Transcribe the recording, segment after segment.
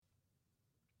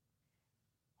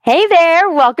Hey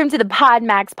there, welcome to the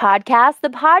PodMax podcast, the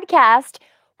podcast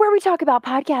where we talk about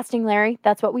podcasting, Larry.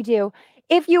 That's what we do.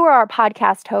 If you are a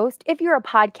podcast host, if you're a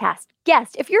podcast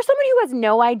guest, if you're somebody who has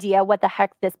no idea what the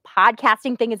heck this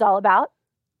podcasting thing is all about,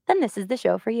 then this is the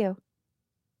show for you.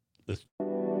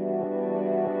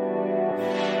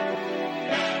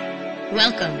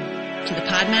 Welcome to the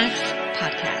PodMax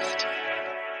podcast.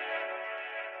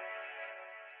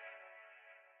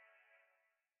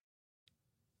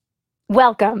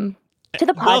 Welcome to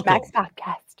the PodMax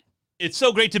podcast. It's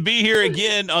so great to be here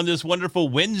again on this wonderful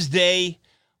Wednesday.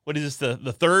 What is this,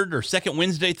 the third or second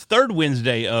Wednesday? Third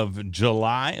Wednesday of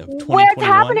July of 2021. What's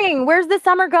happening? Where's the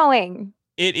summer going?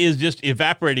 It is just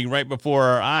evaporating right before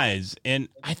our eyes. And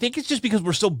I think it's just because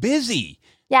we're so busy.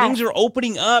 Yeah. Things are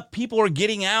opening up. People are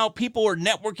getting out. People are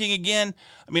networking again.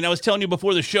 I mean, I was telling you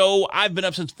before the show, I've been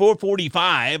up since 4:45.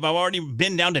 I've already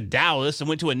been down to Dallas and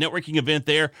went to a networking event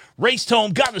there, raced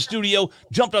home, got in the studio,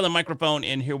 jumped on the microphone,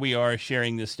 and here we are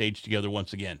sharing this stage together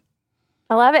once again.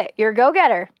 I love it. You're a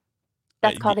go-getter.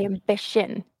 That's called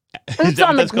ambition. Boots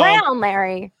on the ground,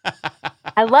 Larry.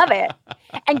 I love it.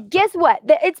 And guess what?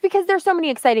 It's because there's so many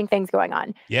exciting things going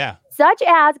on. Yeah. Such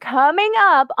as coming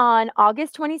up on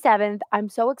August 27th. I'm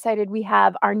so excited. We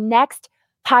have our next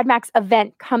PodMax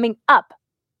event coming up.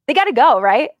 They got to go,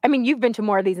 right? I mean, you've been to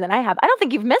more of these than I have. I don't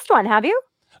think you've missed one, have you?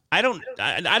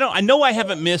 I know I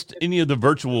haven't missed any of the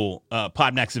virtual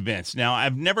PodMax events. Now,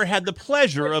 I've never had the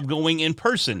pleasure of going in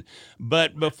person,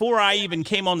 but before I even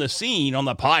came on the scene, on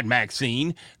the PodMax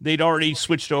scene, they'd already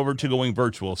switched over to going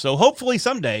virtual. So hopefully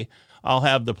someday I'll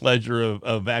have the pleasure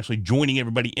of actually joining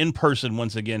everybody in person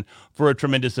once again for a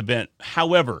tremendous event.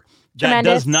 However, that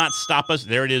does not stop us.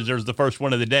 There it is. There's the first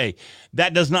one of the day.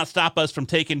 That does not stop us from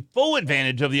taking full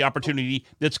advantage of the opportunity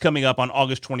that's coming up on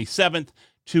August 27th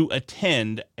to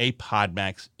attend a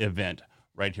PodMax event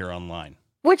right here online.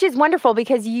 Which is wonderful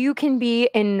because you can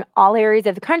be in all areas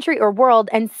of the country or world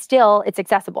and still it's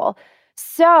accessible.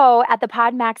 So at the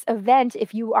PodMax event,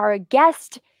 if you are a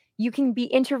guest, you can be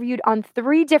interviewed on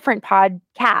 3 different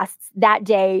podcasts that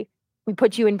day. We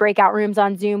put you in breakout rooms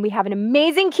on Zoom. We have an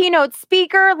amazing keynote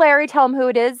speaker. Larry, tell them who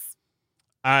it is.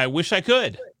 I wish I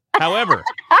could. However,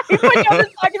 you put me on the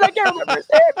spot because I can't remember his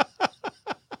name.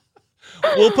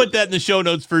 We'll put that in the show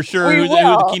notes for sure, who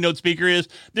the keynote speaker is.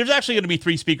 There's actually going to be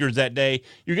 3 speakers that day.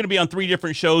 You're going to be on 3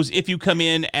 different shows. If you come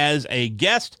in as a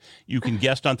guest, you can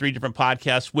guest on 3 different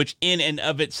podcasts, which in and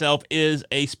of itself is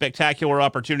a spectacular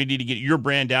opportunity to get your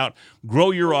brand out,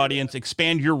 grow your audience,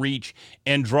 expand your reach,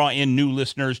 and draw in new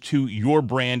listeners to your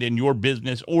brand and your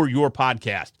business or your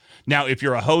podcast. Now, if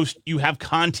you're a host, you have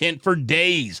content for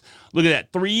days. Look at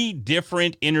that. 3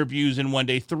 different interviews in one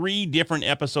day, 3 different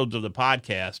episodes of the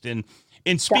podcast.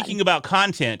 And speaking about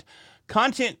content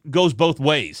goes both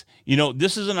ways. You know,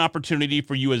 this is an opportunity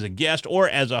for you as a guest or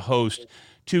as a host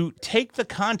to take the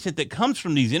content that comes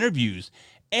from these interviews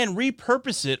and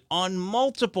repurpose it on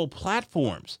multiple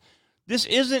platforms. This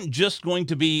isn't just going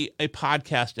to be a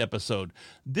podcast episode.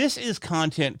 This is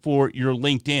content for your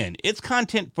LinkedIn. It's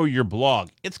content for your blog.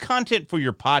 It's content for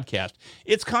your podcast.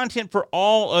 It's content for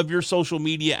all of your social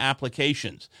media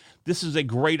applications. This is a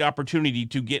great opportunity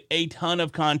to get a ton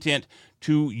of content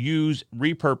to use,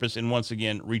 repurpose, and once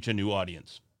again, reach a new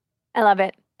audience. I love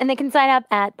it. And they can sign up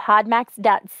at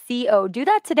podmax.co. Do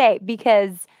that today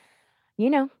because, you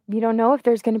don't know if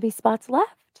there's going to be spots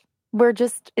left.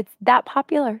 It's that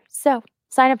popular. So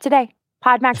sign up today,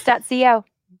 podmax.co.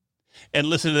 And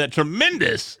listen to that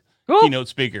tremendous keynote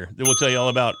speaker that we'll tell you all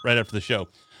about right after the show.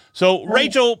 So,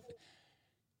 Rachel,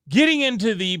 getting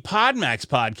into the PodMax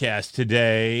podcast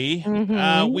today,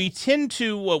 we tend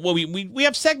to, we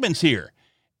have segments here.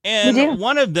 And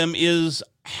one of them is,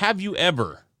 Have You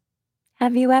Ever?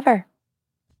 Have you ever?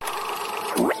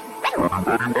 Have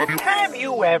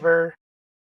you ever?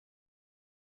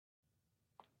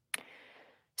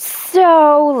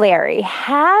 So, Larry,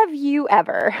 have you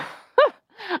ever?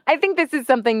 I think this is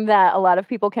something that a lot of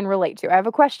people can relate to. I have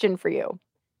a question for you.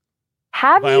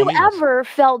 Have you ever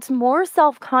felt more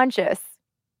self-conscious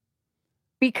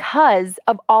because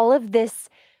of all of this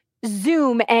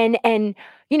Zoom and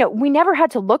we never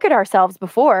had to look at ourselves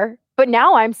before, but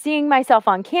now I'm seeing myself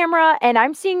on camera and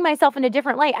I'm seeing myself in a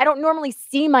different light. I don't normally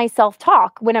see myself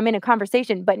talk when I'm in a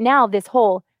conversation, but now this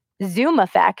whole Zoom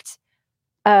effect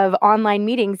of online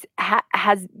meetings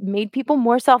has made people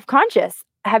more self-conscious.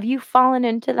 Have you fallen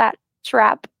into that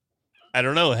trap? I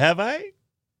don't know. Have I?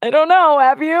 I don't know.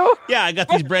 Have you? Yeah, I got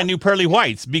these brand new pearly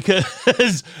whites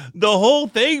because the whole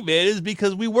thing, man, is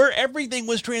because everything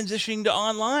was transitioning to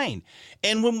online.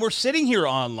 And when we're sitting here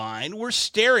online, we're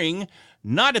staring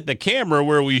not at the camera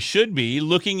where we should be,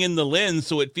 looking in the lens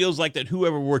so it feels like that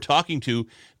whoever we're talking to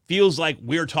feels like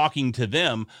we're talking to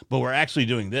them, but we're actually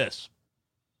doing this.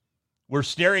 We're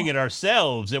staring at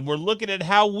ourselves and we're looking at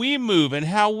how we move and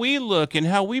how we look and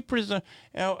how we present.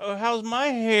 How's my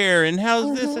hair and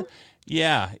how's this?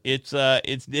 Yeah, it's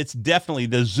definitely,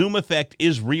 the Zoom effect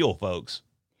is real, folks.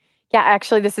 Yeah,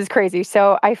 actually, this is crazy.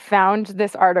 So I found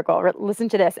this article. Listen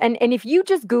to this. And if you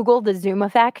just Google the Zoom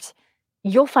effect,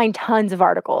 you'll find tons of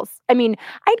articles. I mean,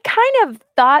 I'd kind of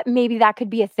thought maybe that could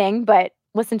be a thing, but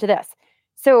listen to this.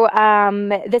 So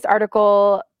this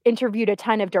article interviewed a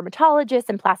ton of dermatologists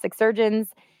and plastic surgeons.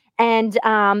 And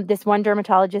this one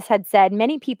dermatologist had said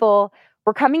many people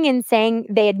were coming in saying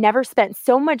they had never spent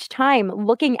so much time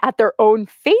looking at their own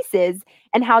faces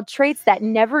and how traits that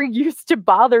never used to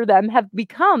bother them have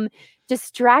become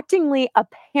distractingly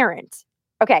apparent.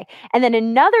 Okay. And then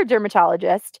another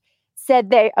dermatologist said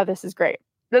this is great.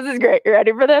 This is great. You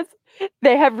ready for this?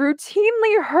 They have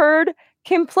routinely heard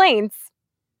complaints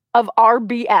of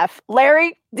RBF.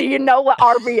 Larry, do you know what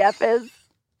RBF is?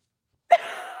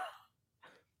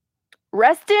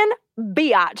 Resting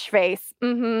biatch face.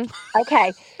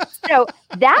 Okay. So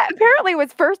that apparently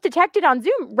was first detected on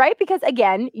Zoom, right? Because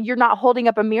again, you're not holding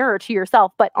up a mirror to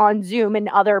yourself, but on Zoom and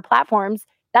other platforms,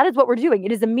 that is what we're doing.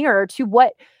 It is a mirror to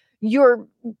what your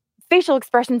facial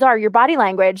expressions are, your body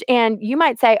language. And you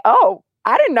might say, oh,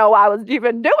 I didn't know I was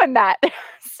even doing that.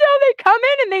 So they come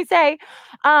in and they say,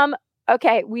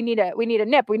 okay, we need a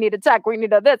nip, we need a tuck, we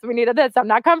need a this, we need a this. I'm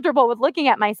not comfortable with looking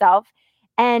at myself.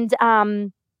 And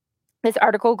this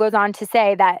article goes on to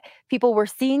say that people were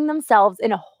seeing themselves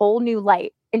in a whole new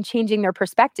light and changing their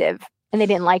perspective, and they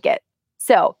didn't like it.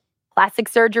 So plastic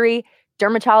surgery,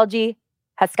 dermatology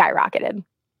has skyrocketed.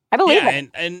 I believe it.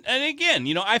 And again,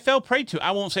 I fell prey to,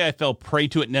 I won't say I fell prey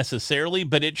to it necessarily,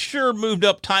 but it sure moved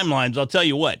up timelines. I'll tell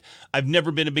you what, I've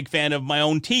never been a big fan of my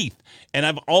own teeth, and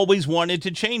I've always wanted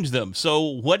to change them. So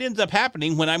what ends up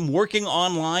happening when I'm working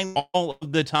online all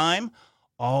of the time,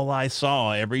 all I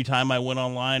saw every time I went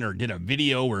online or did a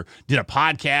video or did a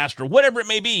podcast or whatever it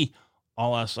may be,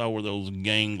 all I saw were those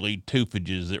gangly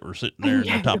toofages that were sitting there in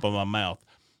the top of my mouth.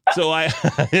 So I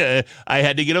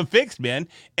had to get them fixed, man.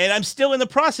 And I'm still in the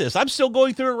process. I'm still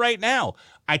going through it right now.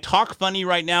 I talk funny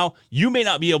right now. You may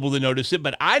not be able to notice it,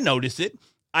 but I notice it.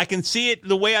 I can see it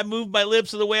the way I move my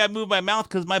lips or the way I move my mouth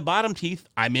because my bottom teeth,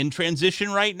 I'm in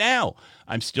transition right now.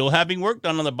 I'm still having work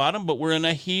done on the bottom, but we're in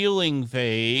a healing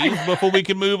phase before we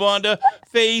can move on to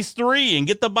phase 3 and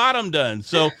get the bottom done.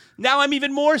 So now I'm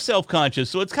even more self-conscious.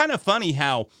 So it's kind of funny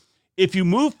how if you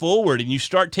move forward and you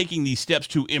start taking these steps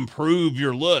to improve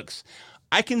your looks,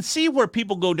 I can see where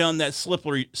people go down that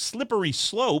slippery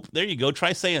slope. There you go.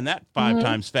 Try saying that 5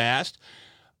 times fast.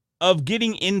 Of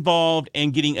getting involved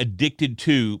and getting addicted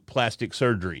to plastic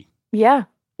surgery. Yeah.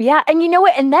 Yeah. And you know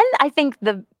what? And then I think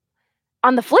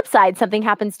on the flip side, something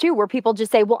happens too, where people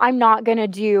just say, well, I'm not going to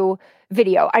do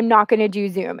video. I'm not going to do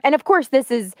Zoom. And of course,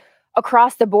 this is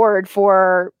across the board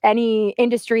for any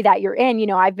industry that you're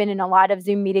in. I've been in a lot of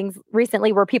Zoom meetings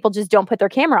recently where people just don't put their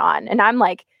camera on. And I'm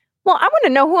like, well, I want to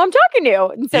know who I'm talking to.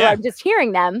 And so I'm just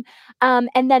hearing them.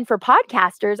 And then for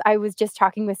podcasters, I was just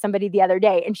talking with somebody the other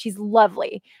day and she's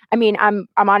lovely. I mean, I'm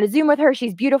on a Zoom with her.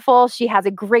 She's beautiful. She has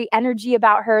a great energy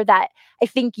about her that I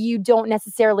think you don't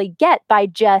necessarily get by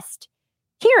just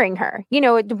hearing her.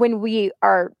 When we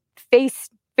are face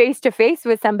to face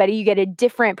with somebody, you get a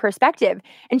different perspective.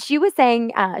 And she was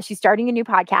saying, she's starting a new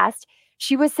podcast.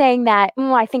 She was saying that,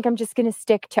 I think I'm just going to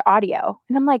stick to audio.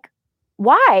 And I'm like,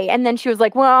 why? And then she was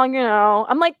like, well,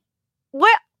 I'm like,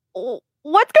 what's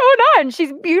going on?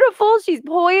 She's beautiful. She's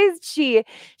poised. She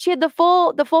had the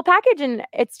full package. And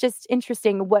it's just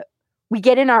interesting what we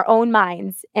get in our own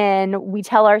minds and we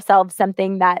tell ourselves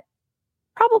something that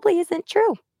probably isn't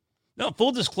true. No,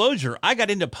 full disclosure, I got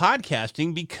into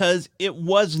podcasting because it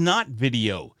was not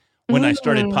video when I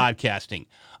started podcasting.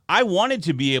 I wanted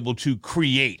to be able to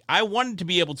create. I wanted to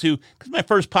be able to, because my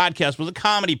first podcast was a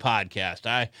comedy podcast.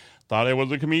 I thought I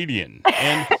was a comedian.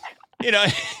 And,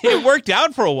 it worked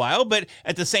out for a while, but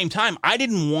at the same time, I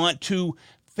didn't want to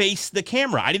face the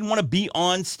camera. I didn't want to be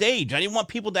on stage. I didn't want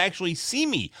people to actually see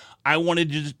me. I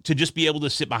wanted to just be able to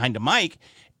sit behind a mic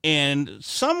and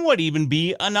somewhat even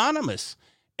be anonymous.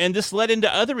 And this led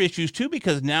into other issues too,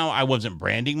 because now I wasn't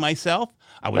branding myself.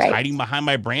 I was hiding behind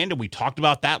my brand. And we talked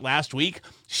about that last week,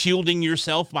 shielding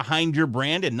yourself behind your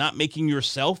brand and not making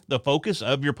yourself the focus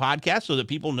of your podcast so that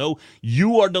people know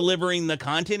you are delivering the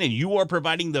content and you are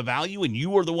providing the value and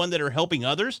you are the one that are helping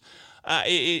others.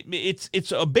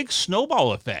 It's a big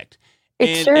snowball effect.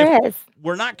 It sure is.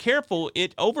 We're not careful,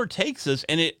 it overtakes us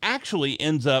and it actually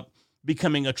ends up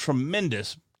becoming a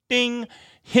tremendous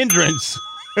hindrance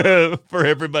for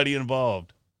everybody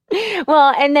involved.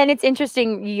 Well, and then it's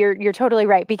interesting. You're totally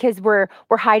right because we're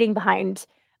hiding behind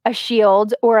a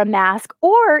shield or a mask,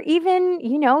 or even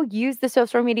use the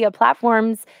social media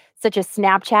platforms such as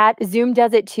Snapchat. Zoom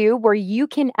does it too, where you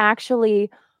can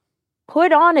actually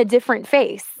put on a different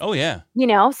face. Oh yeah.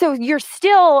 So you're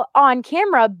still on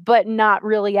camera, but not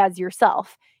really as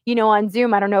yourself. On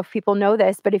Zoom, I don't know if people know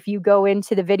this, but if you go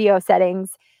into the video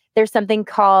settings, there's something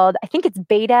called, I think it's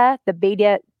beta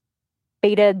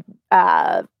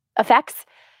effects.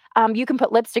 You can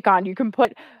put lipstick on, you can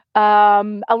put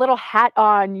a little hat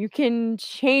on, you can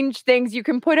change things, you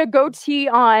can put a goatee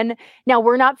on. Now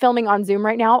we're not filming on Zoom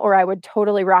right now, or I would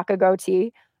totally rock a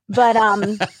goatee. But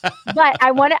I'm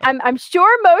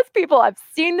sure most people have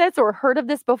seen this or heard of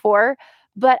this before,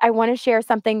 but I want to share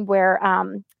something where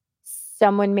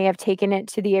someone may have taken it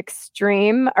to the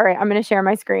extreme. All right, I'm going to share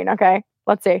my screen. Okay,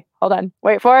 let's see. Hold on.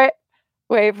 Wait for it.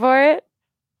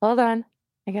 Hold on.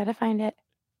 I got to find it.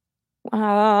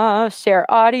 Share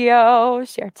audio,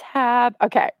 share tab.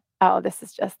 Okay. Oh, this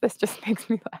just makes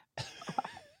me laugh.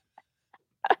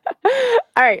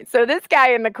 All right. So this guy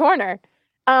in the corner,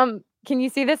 can you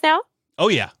see this now? Oh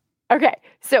yeah. Okay.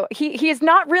 So he is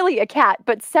not really a cat,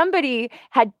 but somebody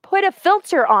had put a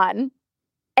filter on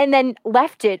and then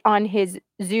left it on his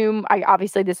Zoom.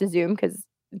 Obviously this is Zoom because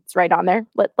it's right on there.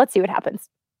 Let's see what happens.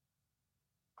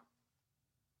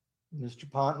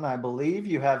 Mr. Ponton, I believe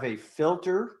you have a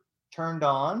filter turned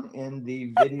on in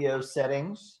the video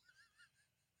settings.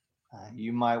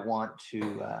 You might want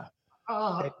to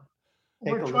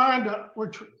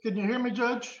can you hear me,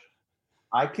 Judge?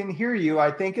 I can hear you.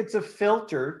 I think it's a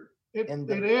filter. It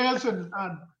is, and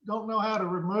I don't know how to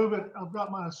remove it. I've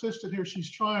got my assistant here. She's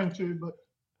trying to, but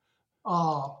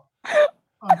I'm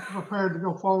prepared to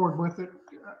go forward with it.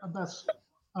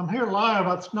 I'm here live.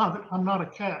 I'm not a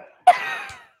cat.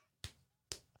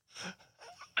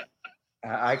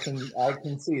 I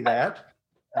can see that.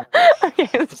 Okay,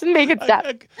 let's make it stop.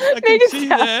 I can see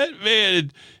that,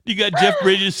 man. You got Jeff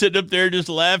Bridges sitting up there just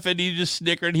laughing. He's just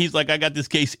snickering. He's like, I got this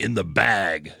case in the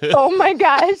bag. Oh my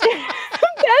gosh.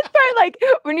 That part, like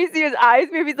when you see his eyes,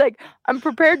 maybe he's like, I'm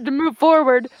prepared to move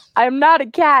forward. I'm not a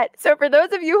cat. So for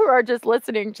those of you who are just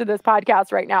listening to this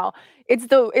podcast right now, it's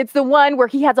the one where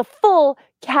he has a full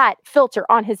cat filter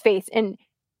on his face. And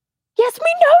yes,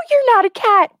 we know you're not a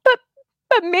cat, but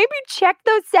maybe check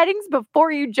those settings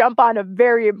before you jump on a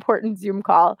very important Zoom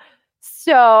call.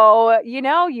 So,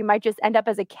 you might just end up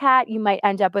as a cat. You might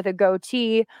end up with a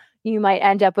goatee. You might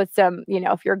end up with some,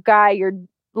 if you're a guy, your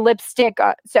lipstick.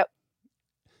 So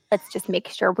let's just make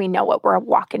sure we know what we're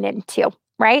walking into,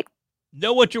 right?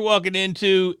 Know what you're walking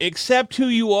into, accept who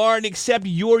you are and accept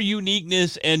your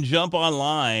uniqueness and jump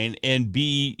online and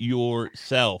be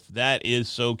yourself. That is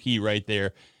so key right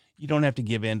there. You don't have to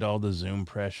give in to all the Zoom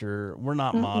pressure. We're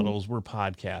not models. We're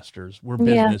podcasters. We're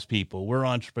business people. We're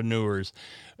entrepreneurs.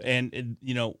 And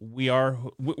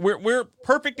we're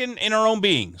perfect in our own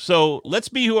being. So let's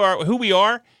be who we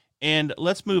are. And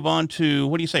let's move on to,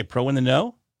 what do you say? Pro in the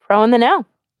know? Pro in the know.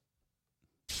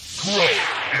 Pro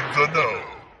in the know.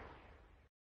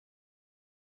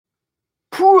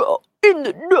 Pro in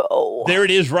the know. There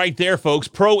it is right there, folks.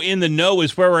 Pro in the know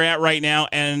is where we're at right now.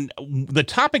 And the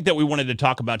topic that we wanted to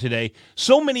talk about today,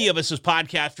 so many of us as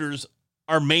podcasters,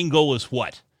 our main goal is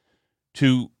what?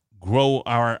 To grow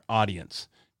our audience,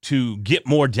 to get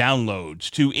more downloads,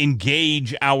 to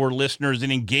engage our listeners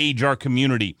and engage our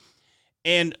community.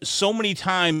 And so many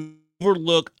times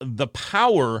overlook the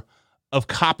power of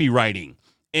copywriting.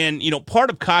 And, part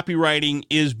of copywriting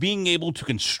is being able to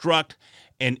construct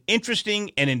an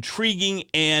interesting and intriguing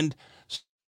and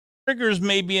triggers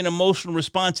maybe an emotional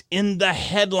response in the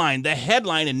headline. The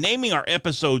headline and naming our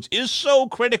episodes is so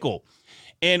critical.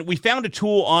 And we found a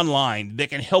tool online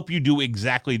that can help you do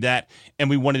exactly that.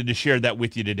 And we wanted to share that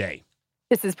with you today.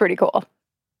 This is pretty cool.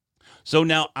 So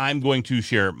now I'm going to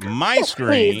share my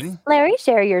screen. Please, Larry,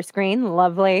 share your screen.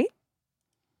 Lovely.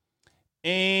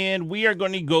 And we are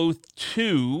going to go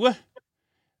to,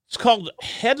 it's called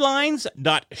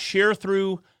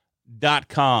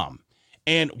headlines.sharethrough.com.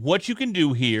 And what you can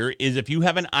do here is if you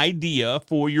have an idea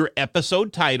for your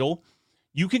episode title,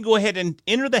 you can go ahead and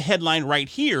enter the headline right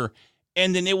here,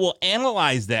 and then it will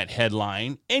analyze that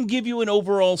headline and give you an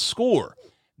overall score.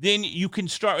 Then you can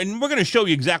start, and we're going to show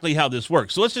you exactly how this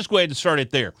works. So let's just go ahead and start it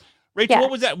there. Rachel, Yeah.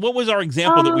 what was that? What was our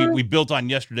example that we built on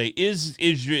yesterday? Is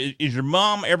your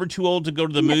mom ever too old to go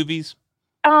to the movies?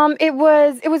 It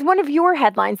was one of your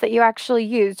headlines that you actually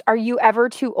used. Are you ever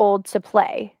too old to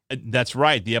play? That's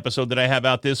right. The episode that I have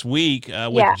out this week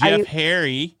with Yeah, Jeff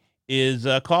Harry is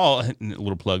called, a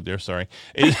little plug there, sorry.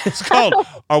 It's called,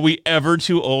 Are We Ever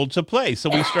Too Old to Play? So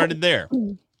we started there.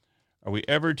 Are we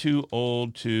ever too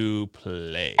old to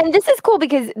play? And this is cool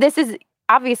because this is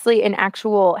obviously an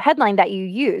actual headline that you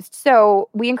used. So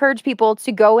we encourage people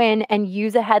to go in and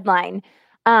use a headline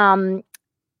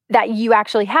that you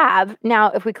actually have. Now,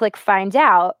 if we click find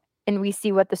out and we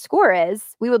see what the score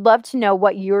is, we would love to know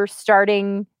what your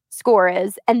starting score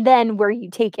is and then where you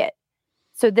take it.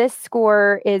 So this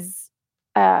score is,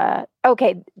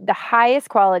 okay, the highest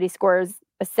quality score is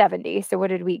a 70. So what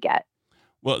did we get?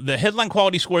 Well, the headline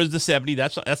quality score is the 70.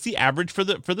 That's the average for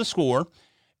the score.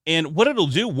 And what it'll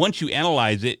do once you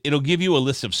analyze it, it'll give you a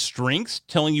list of strengths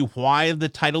telling you why the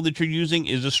title that you're using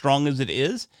is as strong as it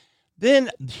is.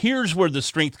 Then here's where the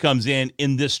strength comes in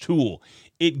this tool.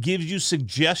 It gives you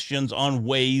suggestions on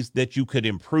ways that you could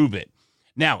improve it.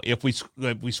 Now, if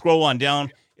we scroll on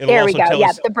down, it'll There we also go. tell Yeah,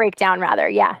 us the breakdown rather.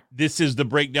 Yeah. this is the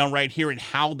breakdown right here and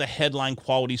how the headline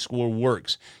quality score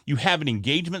works. You have an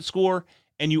engagement score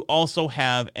and you also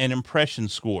have an impression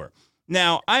score.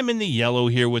 Now, I'm in the yellow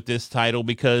here with this title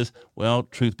because, well,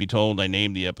 truth be told, I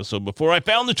named the episode before I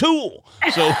found the tool.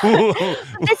 So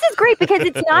This is great because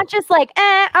it's not just like,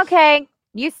 okay,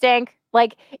 you stink.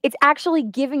 Like, it's actually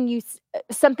giving you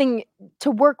something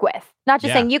to work with, not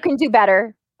just saying you can do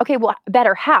better. Okay, well,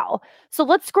 better how? So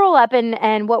let's scroll up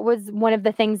and what was one of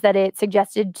the things that it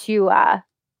suggested to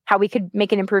how we could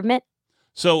make an improvement?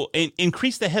 So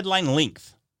increase the headline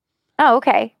length. Oh,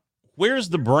 okay. Where's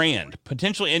the brand?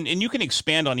 Potentially, and you can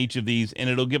expand on each of these, and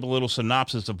it'll give a little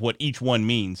synopsis of what each one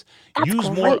means. That's Use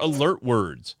more great. alert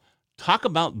words. Talk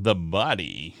about the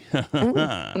body.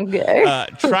 Okay.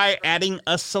 Try adding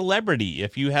a celebrity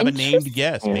if you have a named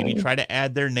guest. Maybe Interesting. try to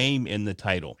add their name in the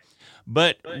title.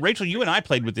 But Rachel, you and I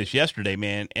played with this yesterday,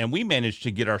 man, and we managed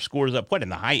to get our scores up, in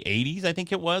the high 80s, I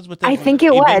think it was? With I think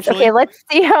it was. eventually? Okay, let's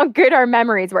see how good our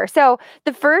memories were. So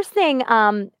the first thing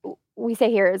we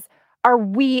say here is, are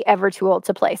we ever too old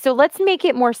to play? So let's make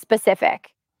it more specific.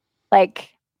 Like,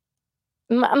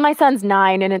 my son's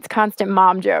 9 and it's constant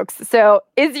mom jokes. So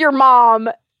is your mom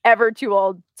ever too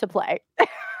old to play?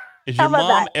 Is How your about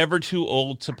mom that? ever too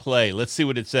old to play? Let's see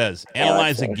what it says. Yeah, let's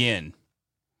Analyze see. again.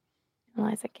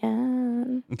 Analyze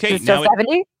again. Okay, Is it still now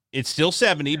 70? it's still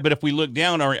 70, but if we look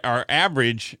down, our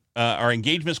average, our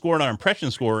engagement score and our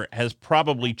impression score has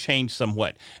probably changed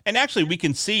somewhat. And actually, we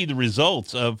can see the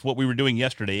results of what we were doing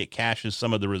yesterday. It caches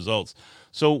some of the results.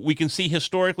 So we can see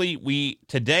historically,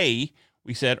 today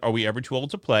we said, are we ever too old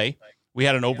to play? We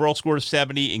had an overall score of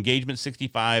 70, engagement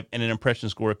 65, and an impression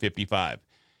score of 55.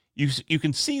 You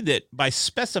can see that by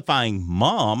specifying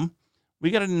mom,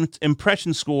 we got an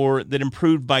impression score that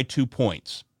improved by 2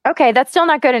 points. Okay, that's still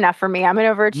not good enough for me. I'm an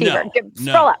overachiever.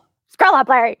 No. Scroll up. Scroll up,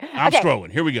 Larry. I'm Okay.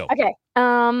 scrolling. Here we go. Okay.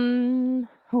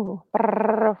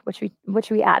 What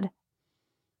should we add?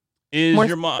 Is More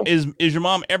your mom is your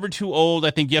mom ever too old?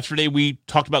 I think yesterday we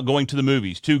talked about going to the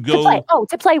movies to To go. play. Oh,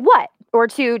 to play what? Or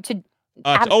to add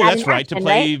That's an right. To action,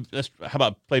 play. right? How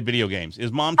about play video games?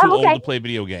 Is mom Oh, too old okay. to play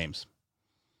video games?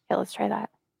 Okay, let's try that.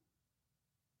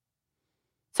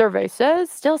 Survey says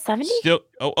still 70? Still.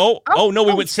 No,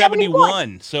 we went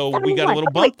 71. So we got a 71. little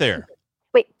Okay, bump there.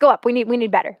 Wait, go up. We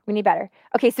need better. We need better.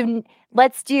 Okay, so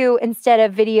let's do, instead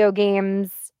of video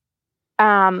games,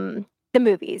 the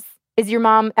movies. Is your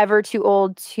mom ever too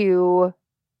old to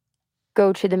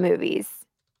go to the movies?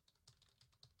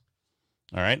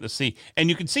 All right. Let's see. And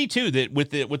you can see too that with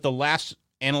the last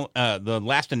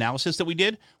analysis that we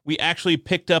did, we actually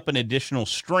picked up an additional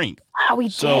strength. Oh, we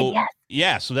So did. Yes.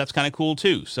 yeah, so that's kind of cool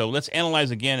too. So let's analyze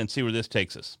again and see where this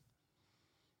takes us.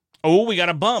 Oh, we got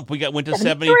a bump. Went to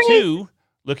 73. 72.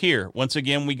 Look here. Once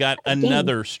again, we got Dang.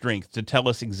 another strength to tell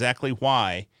us exactly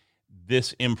why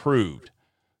this improved.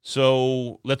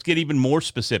 So let's get even more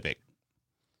specific.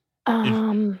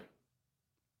 How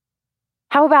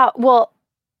about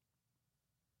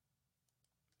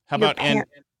How Your about and parent-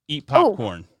 eat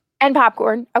popcorn? and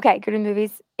popcorn? Okay, go to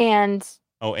movies. And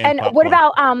And popcorn. what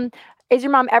about is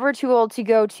your mom ever too old to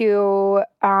go to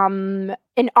an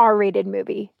R-rated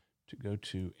movie? To go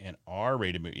to an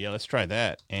R-rated movie. Yeah, let's try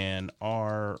that. An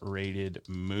R-rated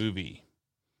movie.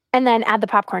 And then add the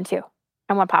popcorn too.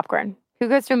 I want popcorn. Who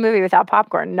goes to a movie without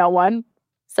popcorn? No one.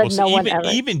 Said Well, no see, one ever.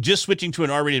 even just switching to an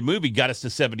R-rated movie got us to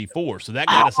 74. So that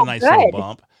got us a Oh, nice little good.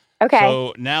 bump. Okay.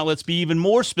 So now let's be even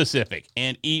more specific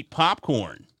and eat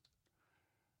popcorn.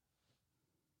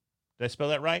 Did I spell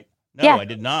that right? No, Yeah. I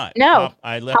did not. No.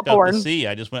 I left out Popcorn. the C.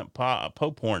 I just went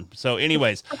po-porn. So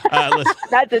anyways, let's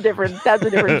That's a different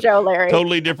show, Larry.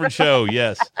 totally different show.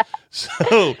 Yes.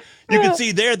 So you can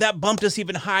see there that bumped us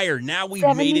even higher. Now we've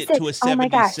made it to a 76. Oh my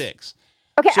gosh. 76.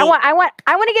 Okay, So- I want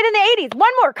to get in the 80s.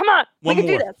 One more. Come on. One we can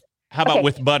more. do this. How about Okay.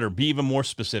 with butter? Be even more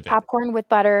specific. Popcorn with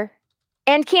butter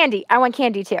and candy. I want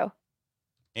candy too.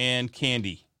 and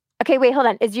candy. Okay, wait, hold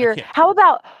on. can't- How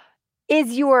about,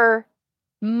 is your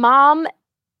mom,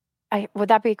 would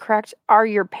that be correct? Are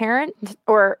your parents,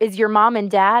 or is your mom and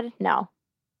dad? No.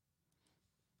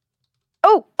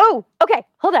 Oh, okay,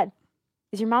 hold on.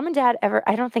 Is your mom and dad ever,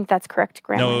 I don't think that's correct,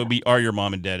 Grandma. No, it would be, are your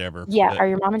mom and dad ever? Yeah, are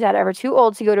your mom and dad ever too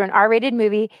old to go to an R-rated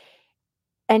movie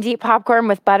and eat popcorn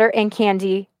with butter and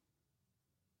candy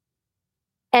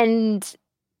and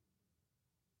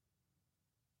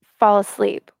fall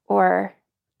asleep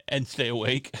and stay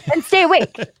awake. and stay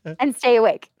awake and stay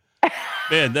awake?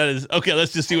 Man, that is okay.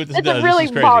 Let's just see what this It's does. a really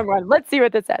This is crazy. long one. Let's see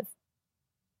what this says.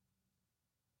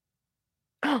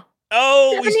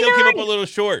 Oh, we still came up a 79. little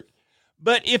short.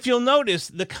 But if you'll notice,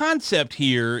 the concept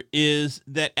here is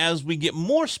that as we get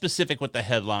more specific with the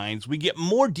headlines, we get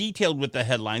more detailed with the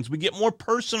headlines, we get more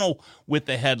personal with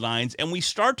the headlines, and we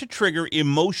start to trigger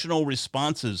emotional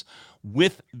responses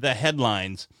with the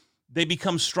headlines, they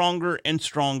become stronger and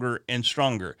stronger and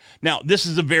stronger. Now, this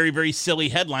is a very, very silly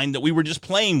headline that we were just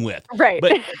playing with. Right.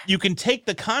 But you can take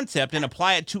the concept and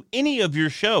apply it to any of your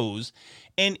shows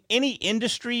and any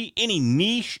industry, any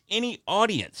niche, any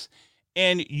audience.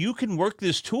 And you can work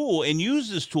this tool and use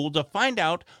this tool to find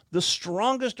out the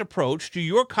strongest approach to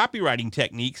your copywriting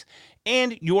techniques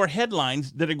and your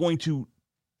headlines that are going to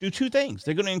do two things.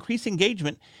 They're going to increase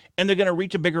engagement and they're going to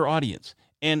reach a bigger audience.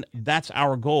 And that's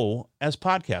our goal as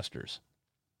podcasters.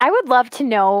 I would love to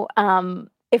know,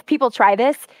 if people try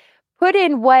this, put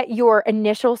in what your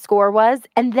initial score was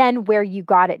and then where you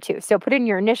got it to. So put in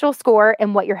your initial score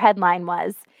and what your headline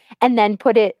was, and then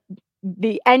put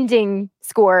the ending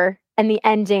score and the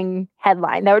ending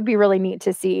headline. That would be really neat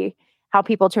to see how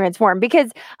people transform,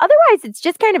 because otherwise it's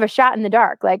just kind of a shot in the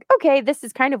dark. Like, okay, this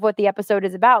is kind of what the episode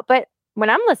is about. But when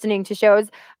I'm listening to shows,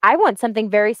 I want something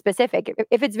very specific.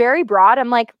 If it's very broad, I'm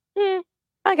like,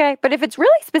 okay. But if it's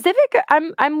really specific,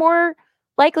 I'm more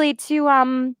likely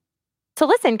to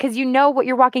listen, because you know what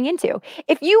you're walking into.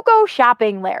 If you go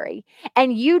shopping, Larry,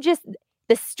 and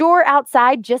the store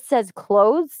outside just says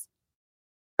clothes,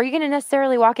 are you going to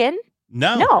necessarily walk in?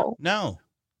 No.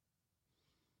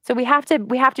 So we have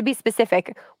to be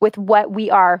specific with what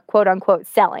we are, quote unquote,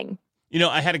 selling. You know,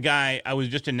 I had a guy, I was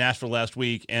just in Nashville last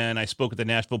week, and I spoke at the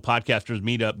Nashville Podcasters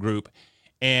Meetup group,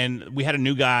 and we had a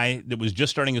new guy that was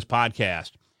just starting his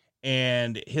podcast,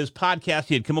 and his podcast,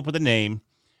 he had come up with a name,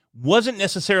 wasn't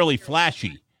necessarily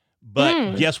flashy,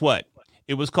 but guess what?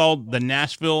 It was called the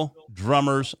Nashville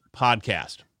Drummers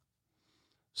Podcast.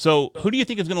 So who do you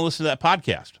think is going to listen to that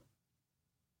podcast?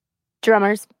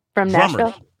 Drummers from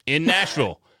Nashville. In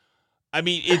Nashville. I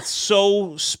mean, it's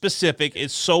so specific.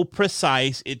 It's so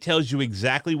precise. It tells you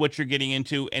exactly what you're getting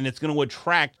into, and it's going to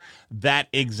attract that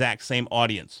exact same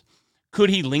audience. Could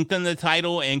he lengthen the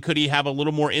title, and could he have a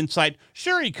little more insight?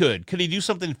 Sure, he could. Could he do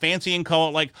something fancy and call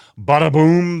it like Bada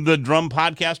Boom, the Drum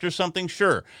Podcast or something?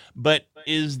 Sure. But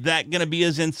is that going to be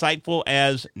as insightful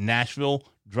as Nashville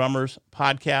Drummers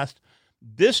Podcast?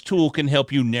 This tool can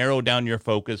help you narrow down your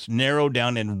focus, narrow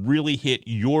down and really hit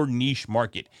your niche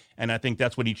market. And I think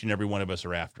that's what each and every one of us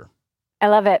are after. I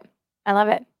love it.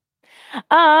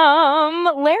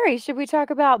 Larry, should we talk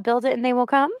about Build It and They Will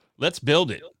Come? Let's build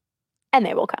it. And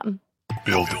they will come.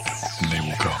 Build it, and they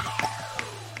will come.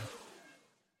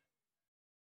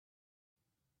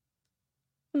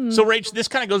 So, Rach, this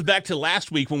kind of goes back to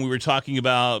last week when we were talking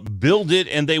about build it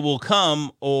and they will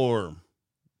come, or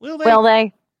will they? Will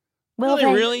they? Will they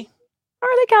really? Are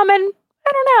they coming?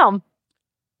 I don't know.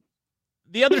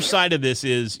 The other side of this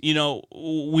is, you know,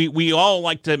 we all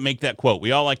like to make that quote.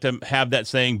 We all like to have that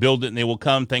saying, build it and they will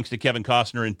come, thanks to Kevin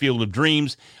Costner in Field of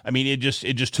Dreams. I mean, it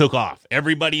just took off.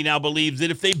 Everybody now believes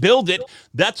that if they build it,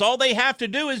 that's all they have to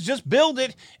do is just build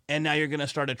it. And now you're going to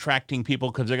start attracting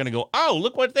people because they're going to go, oh,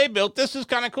 look what they built. This is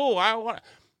kind of cool.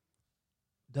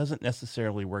 Doesn't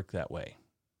necessarily work that way.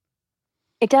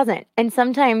 It doesn't. And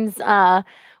sometimes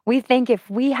we think if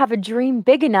we have a dream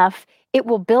big enough, it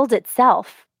will build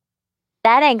itself.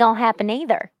 That ain't gonna happen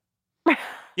either.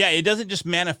 Yeah, it doesn't just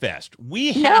manifest.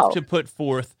 We have to put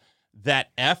forth that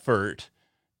effort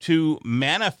to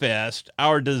manifest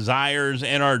our desires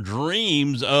and our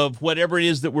dreams of whatever it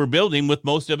is that we're building. With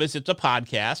most of us, it's a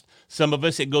podcast. Some of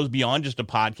us, it goes beyond just a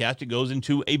podcast. It goes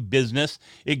into a business.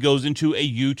 It goes into a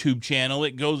YouTube channel.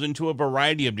 It goes into a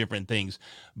variety of different things.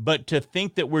 But to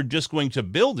think that we're just going to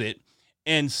build it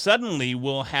and suddenly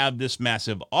we'll have this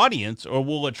massive audience or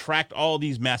we'll attract all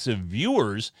these massive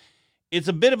viewers, it's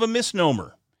a bit of a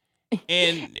misnomer.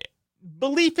 And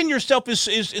belief in yourself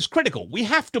is critical. We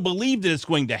have to believe that it's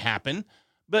going to happen.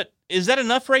 But is that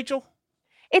enough, Rachel?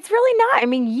 It's really not. I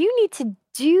mean, you need to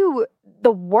do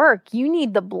the work. You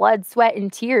need the blood, sweat,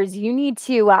 and tears. You need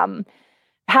to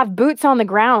have boots on the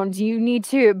ground. You need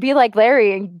to be like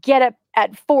Larry and get up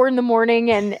at 4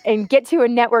 a.m. and get to a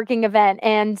networking event.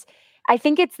 And I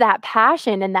think it's that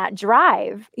passion and that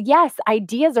drive. Yes,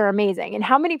 ideas are amazing. And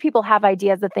how many people have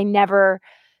ideas that they never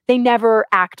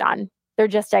act on? They're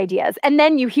just ideas. And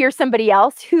then you hear somebody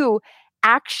else who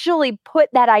actually put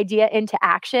that idea into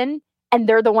action, and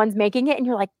they're the ones making it. And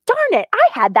you're like, darn it, I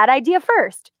had that idea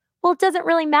first. Well, it doesn't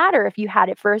really matter if you had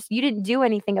it first. You didn't do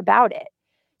anything about it.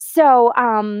 So,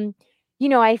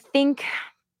 I think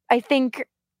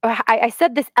I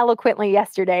said this eloquently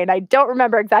yesterday, and I don't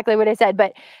remember exactly what I said,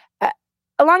 but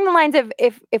along the lines of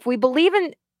if we believe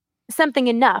in something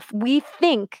enough, we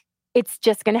think it's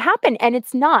just going to happen, and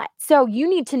it's not. So you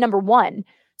need to, number one,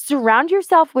 surround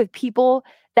yourself with people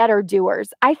that are doers.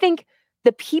 I think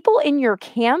the people in your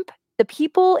camp, the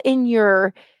people in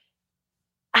your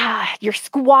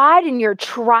squad and your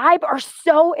tribe are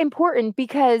so important,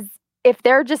 because if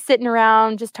they're just sitting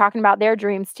around just talking about their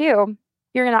dreams too,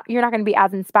 you're not going to be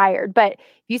as inspired. But if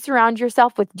you surround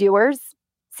yourself with doers,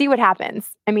 see what happens.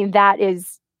 I mean,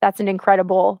 that's an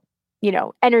incredible,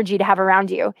 energy to have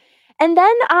around you. And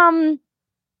then,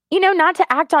 not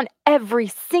to act on every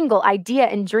single idea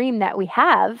and dream that we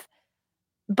have,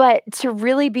 but to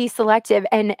really be selective.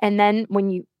 And then when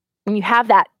you have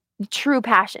that true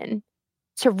passion,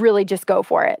 to really just go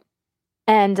for it.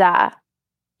 And,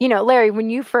 Larry, when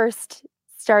you first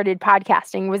started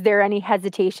podcasting, was there any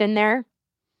hesitation there?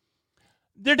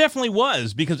 There definitely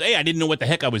was, because A, I didn't know what the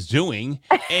heck I was doing.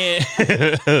 And,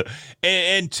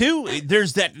 and two,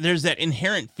 there's that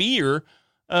inherent fear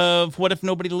of what if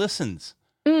nobody listens?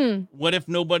 What if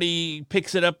nobody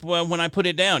picks it up when I put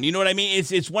it down? You know what I mean?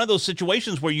 It's one of those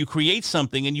situations where you create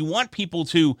something and you want people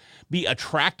to be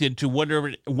attracted to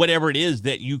whatever it is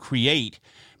that you create.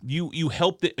 You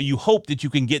hope that you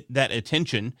can get that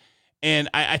attention. And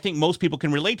I think most people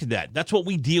can relate to that. That's what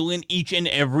we deal in each and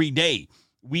every day.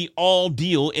 We all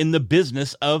deal in the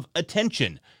business of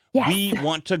attention. Yes. We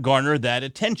want to garner that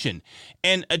attention.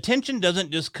 And attention doesn't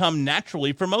just come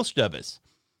naturally for most of us.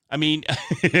 I mean,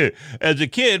 as a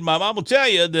kid, my mom will tell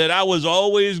you that I was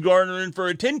always garnering for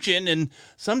attention, and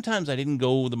sometimes I didn't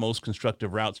go the most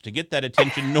constructive routes to get that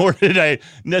attention, nor did I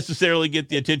necessarily get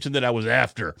the attention that I was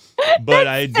after. But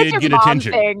I did get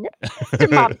attention. Thing.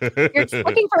 Mom, you're just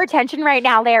looking for attention right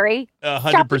now, Larry. 100%.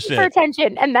 Stop looking for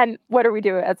attention. And then what do we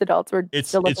do as adults? We're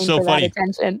still looking so for funny. that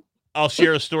attention. I'll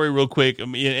share a story real quick,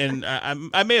 and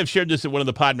I may have shared this at one of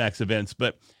the PodMax events,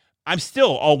 but I'm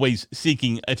still always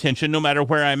seeking attention no matter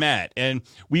where I'm at. And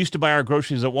we used to buy our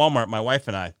groceries at Walmart, my wife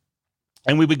and I,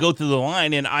 and we would go through the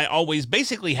line, and I always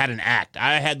basically had an act.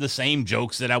 I had the same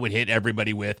jokes that I would hit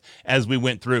everybody with as we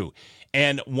went through.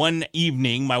 And one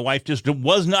evening, my wife just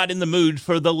was not in the mood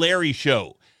for the Larry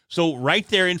show. So right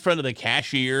there in front of the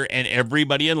cashier and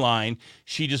everybody in line,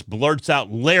 she just blurts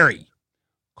out, "Larry,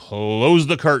 close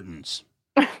the curtains."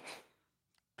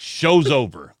 Show's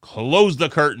over. Close the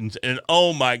curtains. And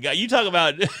oh my God, you talk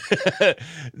about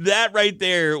that right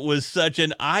there was such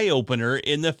an eye-opener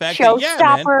in the fact that,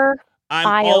 yeah, man,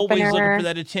 I'm always looking for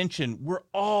that attention. We're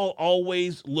all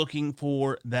always looking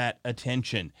for that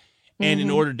attention. And in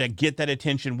order to get that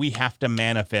attention, we have to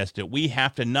manifest it. We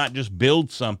have to not just build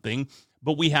something,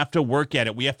 but we have to work at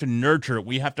it. We have to nurture it.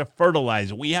 We have to fertilize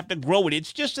it. We have to grow it.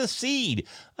 It's just a seed,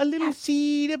 a little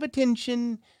seed of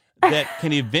attention that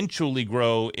can eventually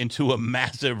grow into a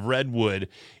massive redwood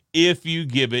if you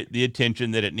give it the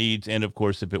attention that it needs. And of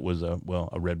course, if it was a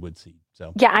redwood seed.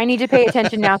 So yeah, I need to pay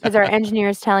attention now because our engineer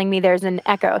is telling me there's an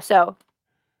echo. So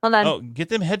hold on. Oh, get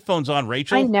them headphones on,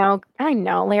 Rachel. I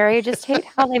know, Larry. I just hate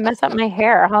how they mess up my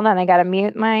hair. Hold on, I gotta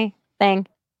mute my thing.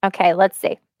 Okay, let's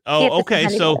see. Oh, okay.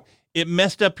 So it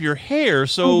messed up your hair.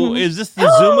 So is this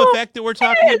the Zoom effect that we're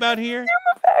talking about here?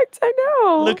 Zoom effect. I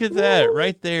know. Look at that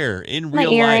right there in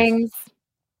real earrings. life.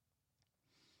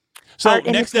 So Art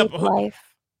next up life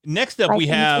we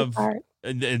have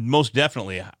most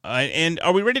definitely. And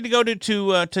are we ready to go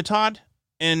to Todd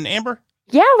and Amber?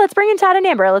 Yeah, let's bring in Todd and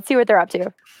Amber. Let's see what they're up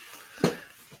to.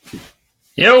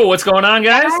 Yo, what's going on,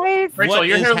 guys? What Rachel,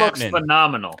 your is hair happening? looks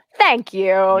phenomenal. Thank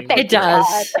you. It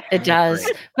does. It does.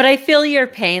 But I feel your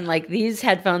pain. Like, these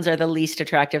headphones are the least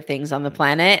attractive things on the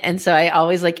planet. And so I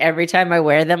always, like, every time I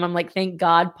wear them, I'm like, thank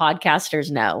God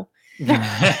podcasters know.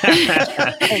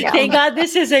 Thank God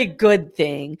this is a good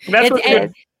thing.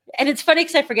 And it's funny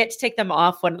because I forget to take them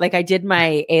off when, like, I did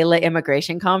my AILA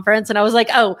immigration conference and I was like,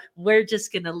 oh, we're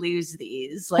just going to lose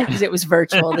these. Like, 'cause it was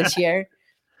virtual this year.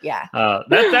 Yeah.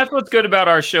 That's what's good about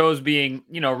our shows being,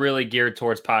 really geared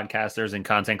towards podcasters and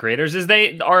content creators is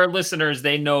our listeners,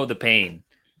 they know the pain.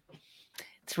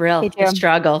 It's real. The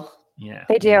struggle. Yeah,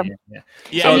 They do.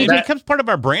 Yeah, So it that- becomes part of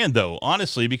our brand, though,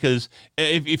 honestly, because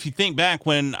if you think back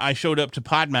when I showed up to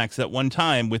PodMax that one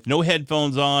time with no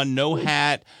headphones on, no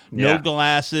hat, no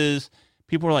glasses,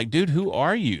 people were like, dude, who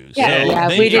are you? Yeah,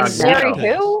 they we didn't expect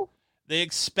Mary us- who? They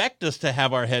expect us to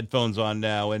have our headphones on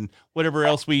now and whatever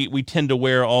else we tend to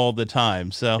wear all the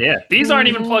time. So Yeah, these aren't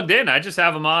even plugged in. I just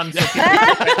have them on. So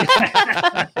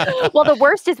Well, the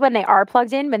worst is when they are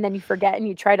plugged in, but then you forget and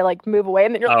you try to like move away,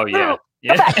 and then you're oh like, yeah, "Oh,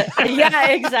 yeah. Yeah,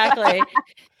 exactly.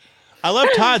 I love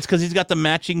Todd's because he's got the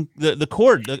matching the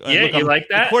cord. Yeah, you like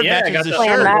that? The cord Yeah, I matches got the the Plan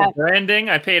shirt. that. branding.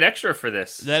 I paid extra for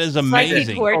this. That is like he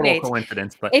amazing. coordinates. Total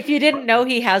coincidence, but If you didn't know,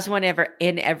 he has one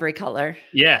in every color.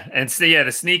 yeah, and so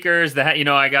the sneakers, the hat.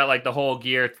 I got like the whole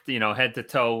gear, head to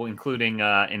toe, including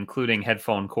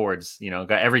headphone cords.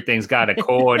 Everything's got to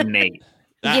coordinate.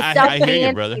 You're I so hear you,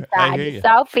 fancy, brother. Todd. I hear You're you.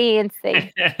 so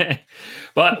fancy.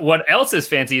 But what else is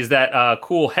fancy is that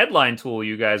cool headline tool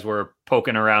you guys were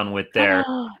poking around with there.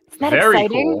 Isn't that Very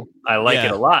exciting? cool. I like it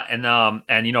Yeah. a lot. And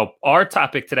our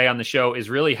topic today on the show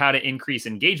is really how to increase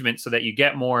engagement so that you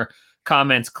get more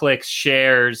comments, clicks,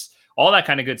 shares, all that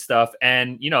kind of good stuff.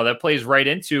 And that plays right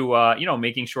into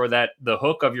making sure that the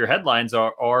hook of your headlines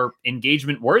are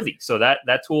engagement worthy. So that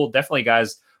tool definitely,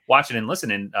 guys, watching and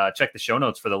listening, check the show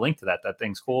notes for the link to that. That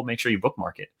thing's cool. Make sure you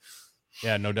bookmark it.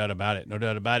 Yeah, no doubt about it. No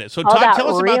doubt about it. So All Todd, that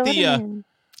tell us about reeling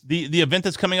the event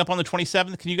that's coming up on the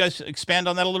 27th. Can you guys expand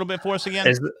on that a little bit for us again?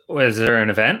 Is there an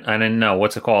event? I didn't know.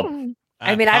 What's it called? in.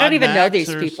 I mean, I don't even know PodMax these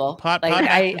or people. Pod- Like,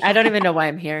 PodMax or I don't even know why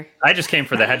I'm here. I just came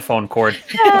for the headphone cord.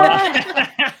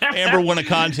 Amber won a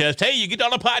contest. Hey, you get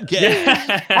on a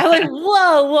podcast. I went,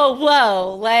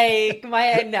 whoa. Like,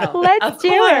 Let's of do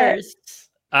it. course.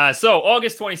 So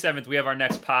August 27th, we have our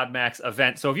next PodMax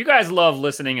event. So if you guys love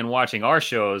listening and watching our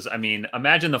shows, I mean,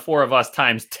 imagine the four of us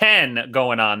times 10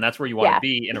 going on. That's where you want to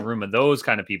be, in a room of those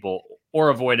kind of people, or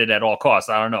avoid it at all costs.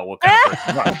 I don't know what kind of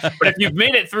person you are. But if you've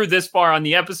made it through this far on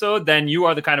the episode, then you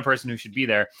are the kind of person who should be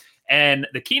there. And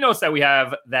the keynotes that we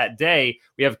have that day,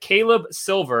 we have Caleb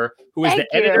Silver, who is Thank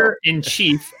the you.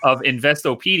 editor-in-chief of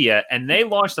Investopedia, and they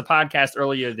launched the podcast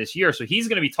earlier this year. So he's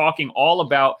going to be talking all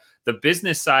about the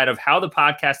business side of how the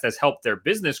podcast has helped their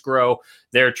business grow,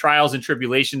 their trials and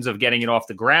tribulations of getting it off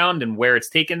the ground and where it's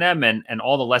taken them, and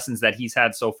all the lessons that he's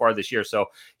had so far this year. So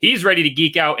he's ready to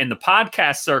geek out in the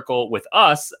podcast circle with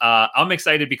us. I'm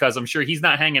excited because I'm sure he's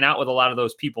not hanging out with a lot of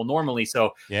those people normally.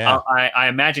 So Yeah. I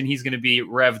imagine he's going to be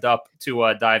revved up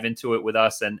to dive into it with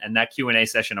us. And that Q&A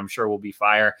session, I'm sure, will be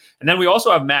fire. And then we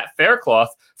also have Matt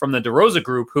Faircloth from the DeRosa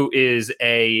Group, who is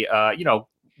a,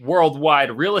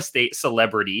 worldwide real estate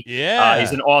celebrity. Yeah.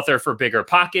 He's an author for Bigger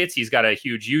Pockets. He's got a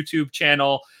huge YouTube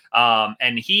channel.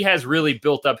 And he has really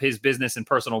built up his business and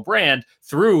personal brand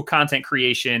through content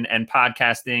creation and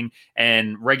podcasting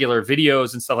and regular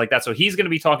videos and stuff like that. So he's going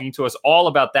to be talking to us all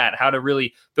about that, how to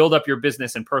really build up your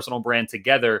business and personal brand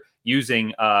together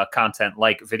using content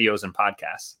like videos and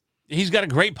podcasts. He's got a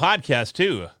great podcast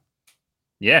too.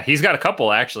 Yeah, he's got a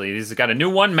couple, actually. He's got a new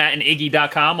one,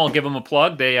 mattandiggy.com. I'll give him a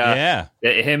plug. Him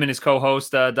and his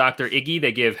co-host, Dr. Iggy,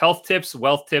 they give health tips,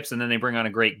 wealth tips, and then they bring on a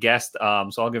great guest.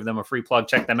 So I'll give them a free plug.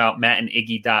 Check them out,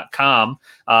 mattandiggy.com,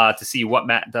 to see what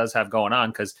Matt does have going on,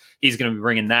 because he's going to be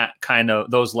bringing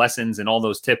those lessons and all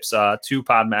those tips to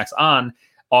PodMax on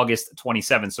August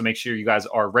 27th. So make sure you guys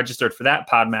are registered for that,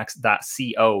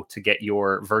 podmax.co, to get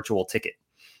your virtual ticket.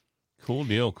 Cool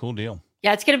deal.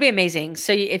 Yeah, it's going to be amazing.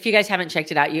 So if you guys haven't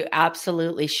checked it out, you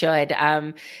absolutely should.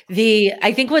 I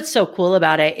think what's so cool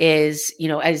about it is,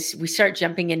 as we start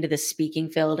jumping into the speaking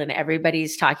field and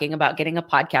everybody's talking about getting a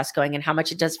podcast going and how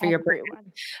much it does for your brand,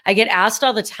 I get asked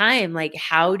all the time, like,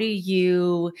 how do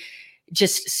you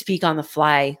just speak on the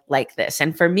fly like this?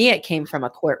 And for me, it came from a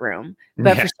courtroom,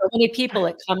 but for so many people,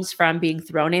 it comes from being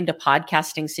thrown into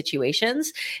podcasting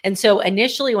situations. And so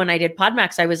initially when I did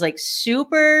PodMax, I was like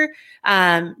super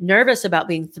nervous about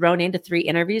being thrown into 3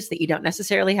 interviews that you don't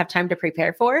necessarily have time to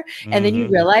prepare for. And then you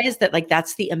realize that, like,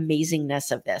 that's the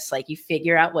amazingness of this. Like, you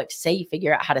figure out what to say, you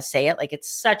figure out how to say it. Like, it's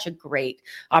such a great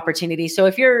opportunity. So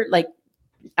if you're like,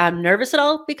 nervous at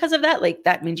all because of that, like,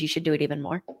 that means you should do it even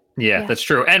more. Yeah, that's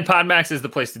true. And PodMax is the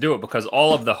place to do it, because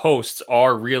all of the hosts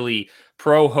are really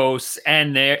pro hosts,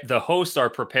 and the hosts are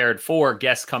prepared for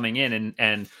guests coming in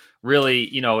and really,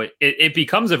 it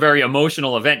becomes a very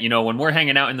emotional event. When we're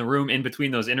hanging out in the room in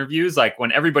between those interviews, like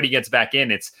when everybody gets back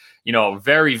in, it's,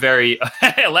 very, very,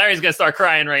 Larry's going to start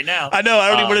crying right now. I know.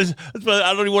 I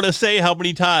don't even want to say how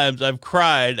many times I've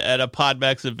cried at a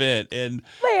PodMax event, and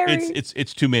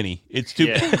it's too many. It's too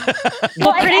many.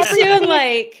 Well, pretty soon,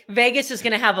 like Vegas is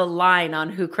going to have a line on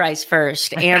who cries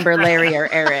first, Amber, Larry,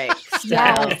 or Eric. So.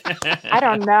 Yeah. I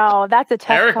don't know. That's a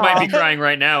tough Eric call. might be crying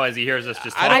right now as he hears us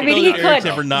just talking. I don't know that Eric's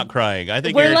ever not crying. I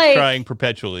think Eric's crying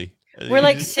perpetually. We're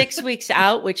like 6 weeks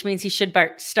out, which means he should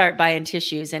start buying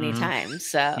tissues anytime.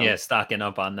 So yeah, stocking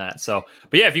up on that. So,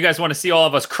 but yeah, if you guys want to see all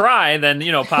of us cry, then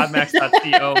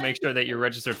podmax.co, make sure that you're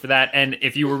registered for that. And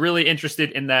if you were really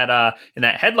interested in that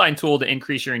headline tool to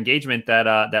increase your engagement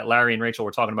that Larry and Rachel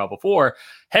were talking about before,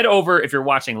 head over, if you're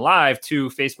watching live, to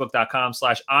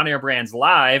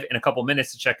facebook.com/onairbrandslive in a couple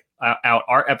minutes to check out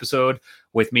our episode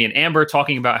with me and Amber,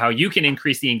 talking about how you can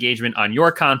increase the engagement on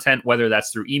your content, whether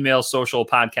that's through email, social,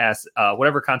 podcasts,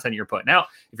 whatever content you're putting out.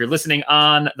 If you're listening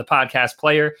on the podcast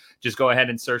player, just go ahead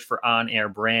and search for On Air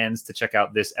Brands to check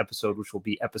out this episode, which will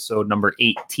be episosode number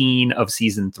 18 of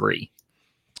season 3.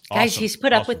 Awesome. Guys, he's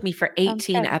put up with me for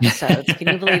 18 episodes. Can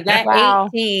you believe that? Wow.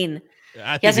 18.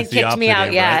 I think he hasn't it's the kicked me opposite,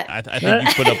 out yet. Right? I think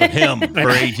you put up with him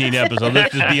for 18 episodes.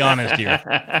 Let's just be honest here.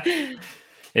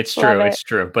 It's true. It's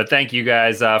true. But thank you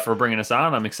guys for bringing us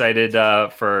on. I'm excited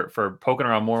for poking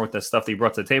around more with the stuff that you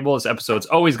brought to the table.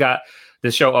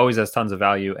 This show always has tons of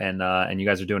value, and you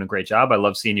guys are doing a great job. I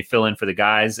love seeing you fill in for the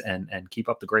guys and keep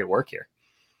up the great work here.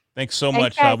 Thanks so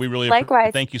much. We really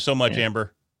likewise. Thank you so much,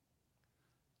 Amber.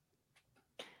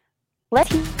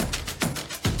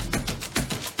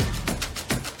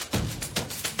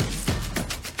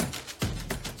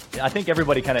 I think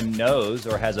everybody kind of knows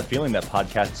or has a feeling that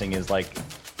podcasting is like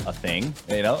a thing,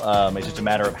 it's just a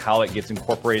matter of how it gets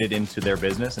incorporated into their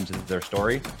business, into their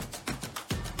story.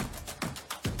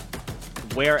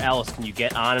 Where else can you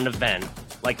get on an event,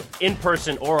 like in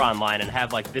person or online, and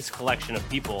have like this collection of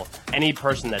people? Any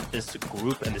person that this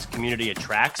group and this community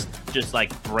attracts just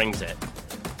like brings it.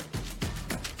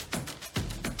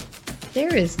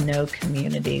 There is no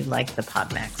community like the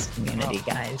PodMax community,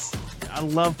 guys. I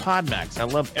love PodMax. I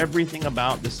love everything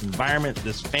about this environment,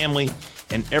 this family,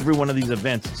 and every one of these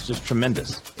events. It's just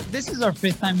tremendous. This is our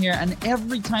 5th time here, and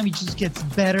every time it just gets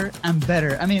better and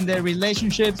better. I mean, the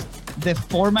relationships, the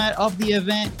format of the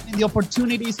event, and the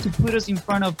opportunities to put us in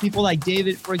front of people like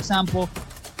David, for example.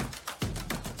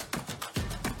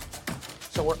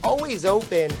 So we're always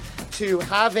open to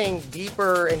having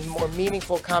deeper and more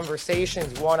meaningful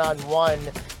conversations one-on-one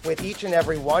with each and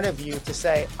every one of you to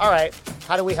say, all right,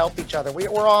 how do we help each other?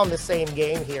 We're all in the same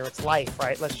game here. It's life,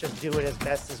 right? Let's just do it as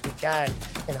best as we can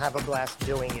and have a blast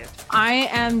doing it. I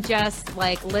am just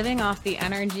like living off the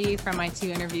energy from my 2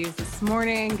 interviews this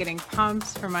morning, getting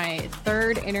pumped for my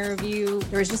 3rd interview.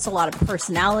 There was just a lot of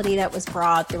personality that was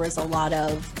brought. There was a lot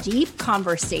of deep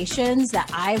conversations that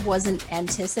I wasn't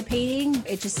anticipating.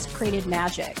 It just created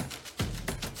magic.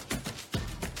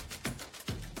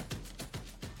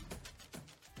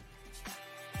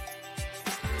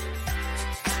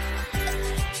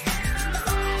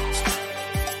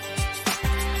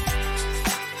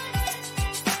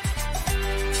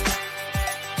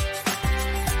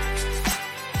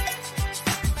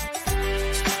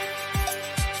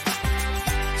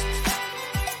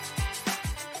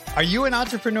 Are you an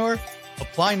entrepreneur?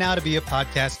 Apply now to be a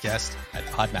podcast guest at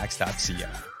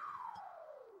podmax.co.